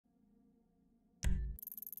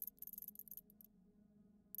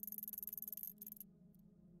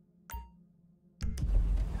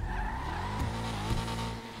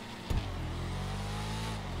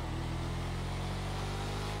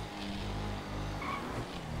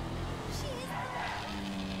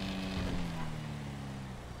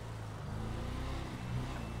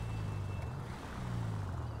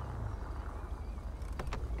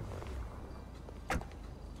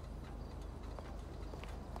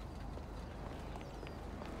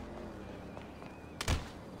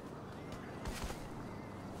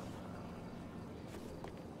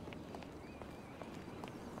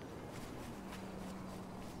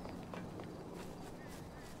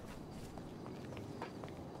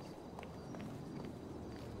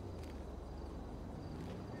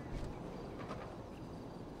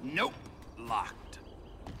Nope. Locked.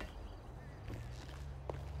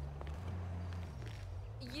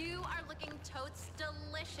 You are looking totes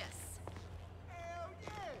delicious. Hell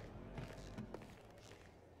yeah!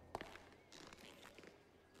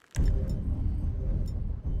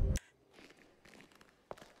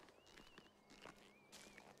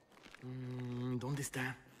 ¿Dónde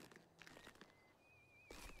está?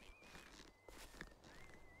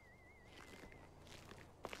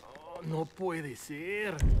 Oh, no puede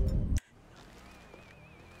ser.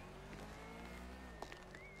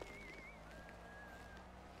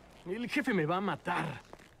 El jefe me va a matar.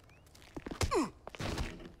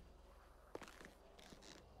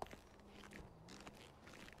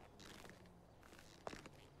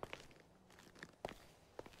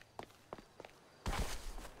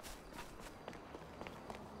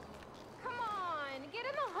 Come on, get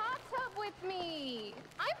in the hot tub with me.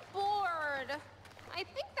 I'm bored. I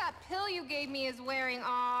think that pill you gave me is wearing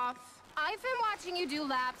off. I've been watching you do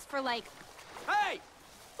laps for like... Hey!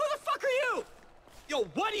 Who the fuck are you? Yo,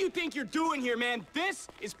 what do you think you're doing here, man? This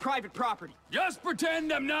is private property. Just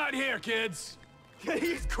pretend I'm not here, kids.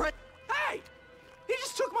 He's crazy. Hey! He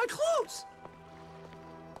just took my clothes!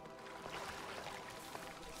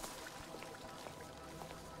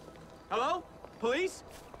 Hello? Police?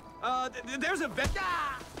 There's a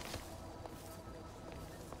Ah!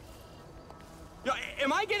 Yo,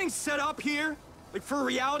 am I getting set up here? Like, for a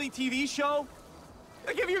reality TV show?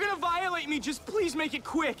 Like, if you're gonna violate me, just please make it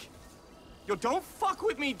quick. Yo, don't fuck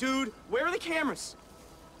with me, dude. Where are the cameras?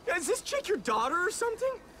 Is this chick your daughter or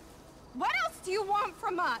something? What else do you want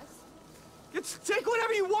from us? Take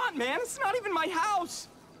whatever you want, man. It's not even my house.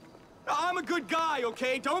 I'm a good guy,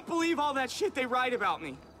 okay? Don't believe all that shit they write about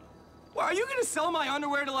me. Well, are you gonna sell my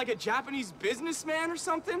underwear to, like, a Japanese businessman or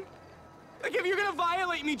something? Like, if you're gonna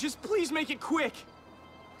violate me, just please make it quick.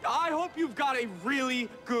 I hope you've got a really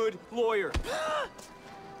good lawyer.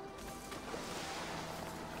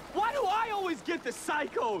 Why do I always get the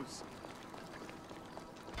psychos?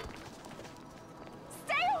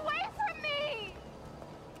 Stay away from me!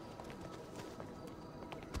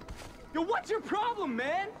 Yo, what's your problem,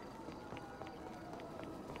 man?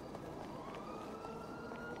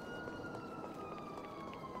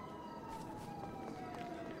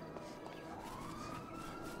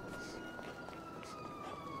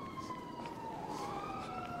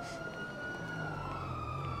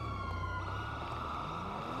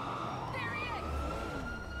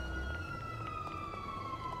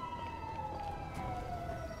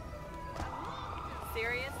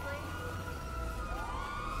 Seriously?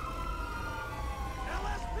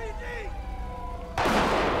 LSPD!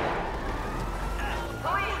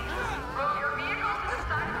 Police, move your vehicle to the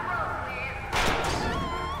side of the road, please.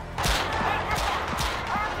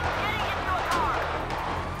 Getting into a car.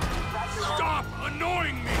 Stop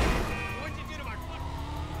annoying me! What'd you do to my fucking...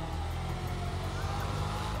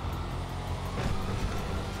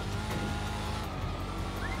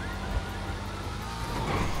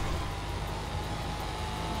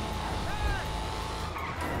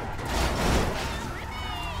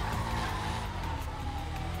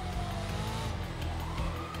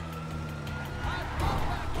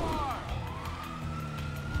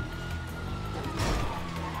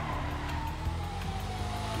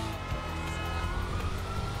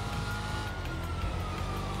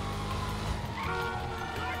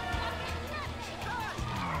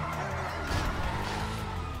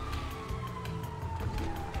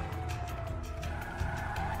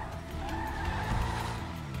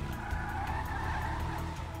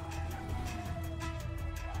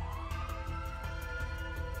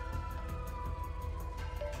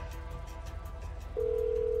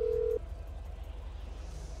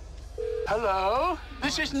 Hello,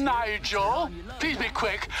 this is Nigel. Please be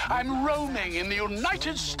quick. I'm roaming in the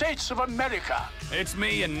United States of America. It's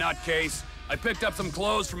me, you nutcase. I picked up some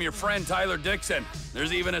clothes from your friend Tyler Dixon.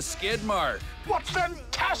 There's even a skid mark. What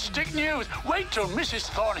fantastic news! Wait till Mrs.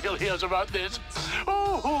 Thornhill hears about this.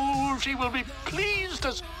 Oh, she will be pleased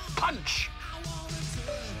as punch.